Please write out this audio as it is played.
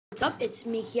what's up? It's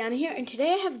me, Kiana here, and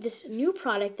today I have this new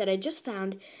product that I just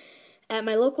found at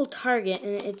my local Target,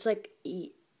 and it's like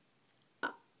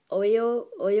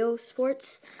oYo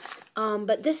Sports.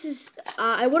 But this is,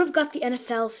 I would have got the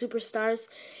NFL Superstars,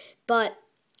 but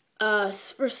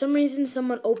for some reason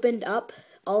someone opened up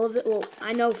all of it. Well,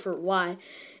 I know for why.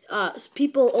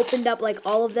 People opened up like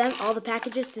all of them, all the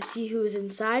packages to see who was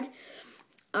inside.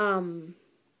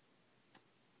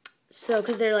 So,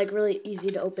 because they're like really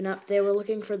easy to open up. They were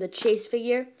looking for the Chase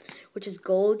figure, which is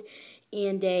gold,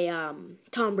 and a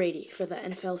Tom Brady for the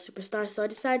NFL Superstar. So I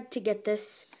decided to get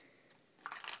this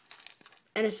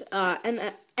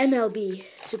MLB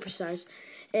Superstars.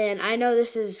 And I know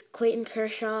this is Clayton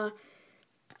Kershaw,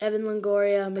 Evan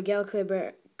Longoria, Miguel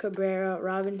Cabrera,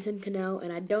 Robinson Cano,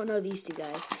 and I don't know these two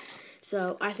guys.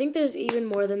 So I think there's even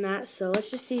more than that. So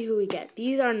let's just see who we get.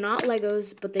 These are not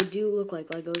Legos, but they do look like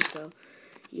Legos, so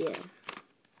yeah.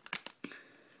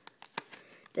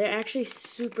 They're actually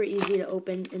super easy to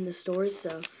open in the stores,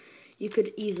 so you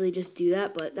could easily just do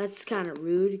that, but that's kind of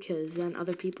rude because then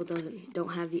other people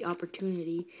don't have the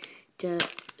opportunity to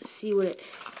see what it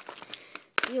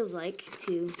feels like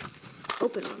to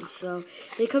open one. So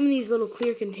they come in these little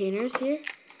clear containers here.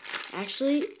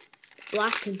 Actually,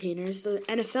 black containers. The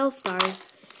NFL stars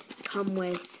come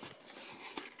with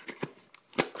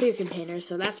clear containers,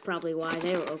 so that's probably why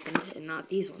they were opened and not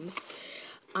these ones.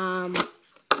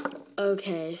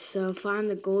 Okay, so find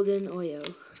the golden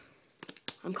oYo.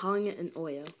 I'm calling it an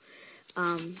oYo.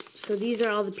 So these are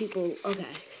all the people. Okay,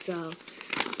 so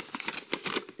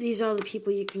these are all the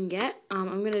people you can get.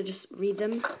 I'm gonna just read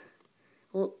them.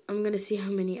 Well, I'm gonna see how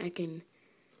many I can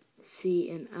see,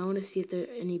 and I want to see if there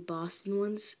are any Boston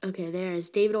ones. Okay, there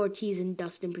is David Ortiz and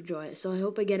Dustin Pedroia. So I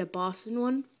hope I get a Boston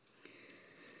one.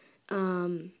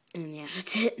 And yeah,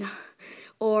 that's it.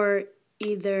 Or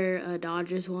either a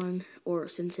Dodgers one or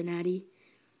Cincinnati.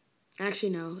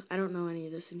 Actually, no, I don't know any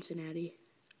of the Cincinnati.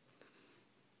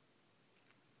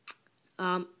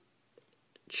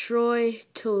 Troy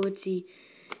Tulowitzki.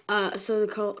 So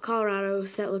the Colorado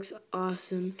set looks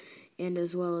awesome, and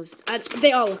as well as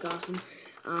they all look awesome.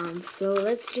 So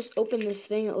let's just open this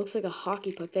thing. It looks like a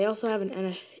hockey puck. They also have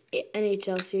an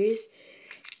NHL series.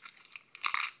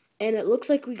 And it looks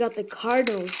like we got the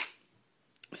Cardinals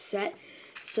set.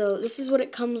 So this is what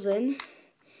it comes in.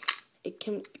 It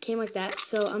came like that.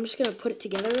 So I'm just going to put it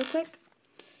together real quick.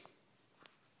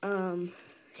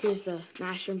 Here's the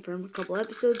masher from a couple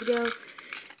episodes ago.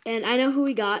 And I know who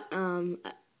we got. I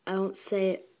won't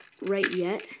say it right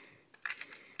yet.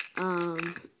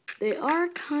 They are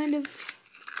kind of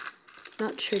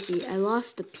not tricky. I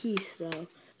lost a piece, though.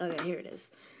 Okay, here it is.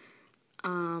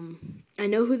 I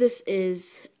know who this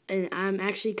is. And I'm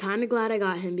actually kind of glad I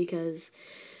got him because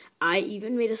I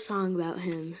even made a song about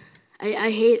him.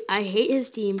 I hate his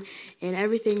team and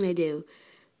everything they do,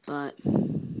 but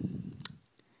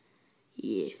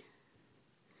yeah.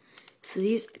 So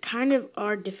these kind of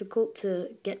are difficult to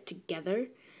get together.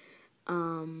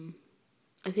 I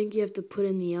think you have to put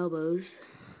in the elbows,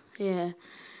 yeah,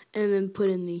 and then put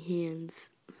in the hands.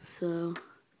 So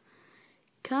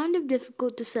kind of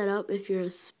difficult to set up if you're a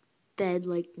sped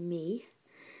like me.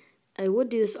 I would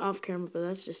do this off camera, but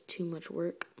that's just too much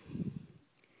work.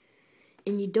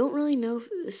 And you don't really know if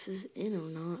this is in or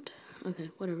not. Okay,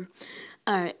 whatever.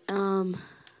 Alright, what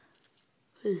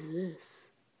is this?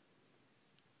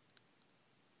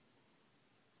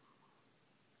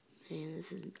 Man,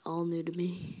 this is all new to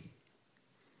me.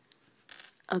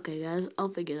 Okay, guys, I'll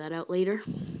figure that out later.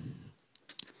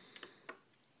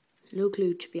 No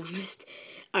clue, to be honest.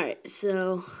 Alright,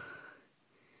 so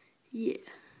yeah.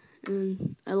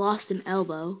 And I lost an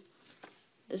elbow.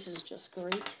 This is just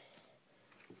great.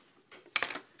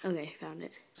 Okay, found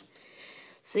it.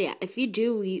 So yeah, if you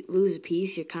do lose a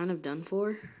piece, you're kind of done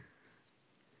for.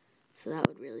 So that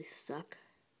would really suck.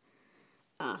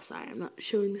 Sorry, I'm not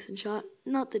showing this in shot.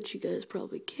 Not that you guys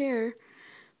probably care,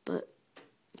 but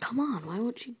come on, why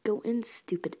won't you go in,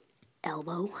 stupid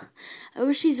elbow? I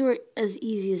wish these were as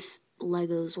easy as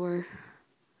Legos were.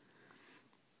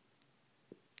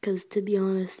 Because, to be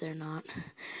honest, they're not.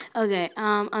 Okay,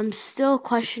 I'm still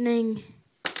questioning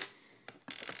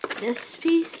this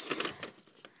piece.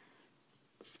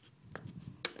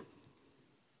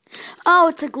 Oh,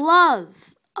 it's a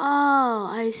glove. Oh,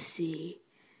 I see.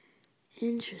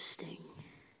 Interesting.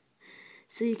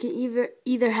 So you can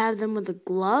either have them with a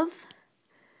glove.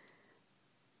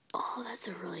 Oh, that's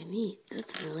really neat,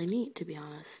 to be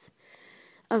honest.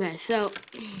 Okay, so,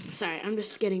 sorry, I'm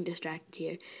just getting distracted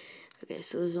here. Okay,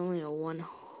 so there's only a one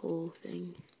whole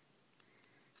thing.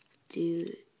 Do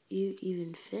you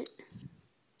even fit?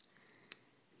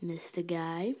 Missed a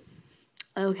guy.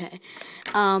 Okay.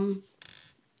 I'm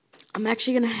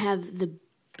actually going to have the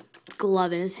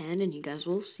glove in his hand, and you guys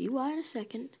will see why in a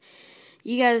second.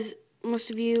 You guys, most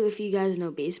of you, if you guys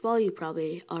know baseball, you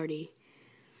probably already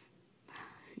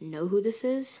know who this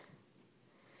is.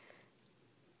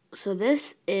 So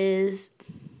this is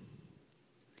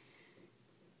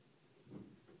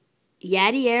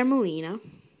Yadier Molina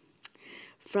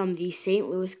from the St.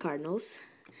 Louis Cardinals.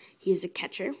 He's a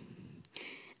catcher.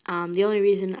 The only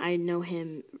reason I know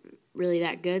him really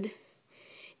that good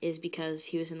is because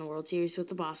he was in the World Series with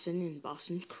the Boston, and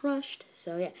Boston crushed.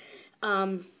 So, yeah.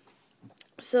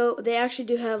 So, they actually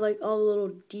do have, like, all the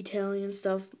little detailing and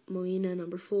stuff. Molina,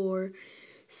 number 4.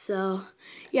 So,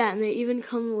 yeah, and they even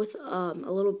come with a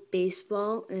little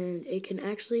baseball, and it can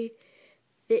actually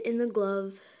fit in the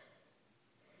glove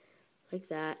like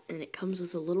that. And it comes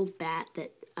with a little bat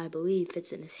that I believe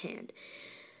fits in his hand.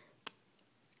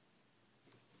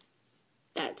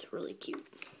 That's really cute.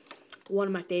 One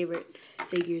of my favorite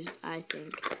figures, I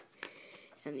think.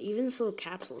 And even this little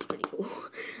capsule is pretty cool.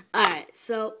 Alright,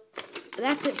 so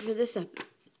that's it for this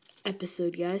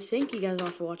episode, guys. Thank you guys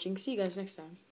all for watching. See you guys next time.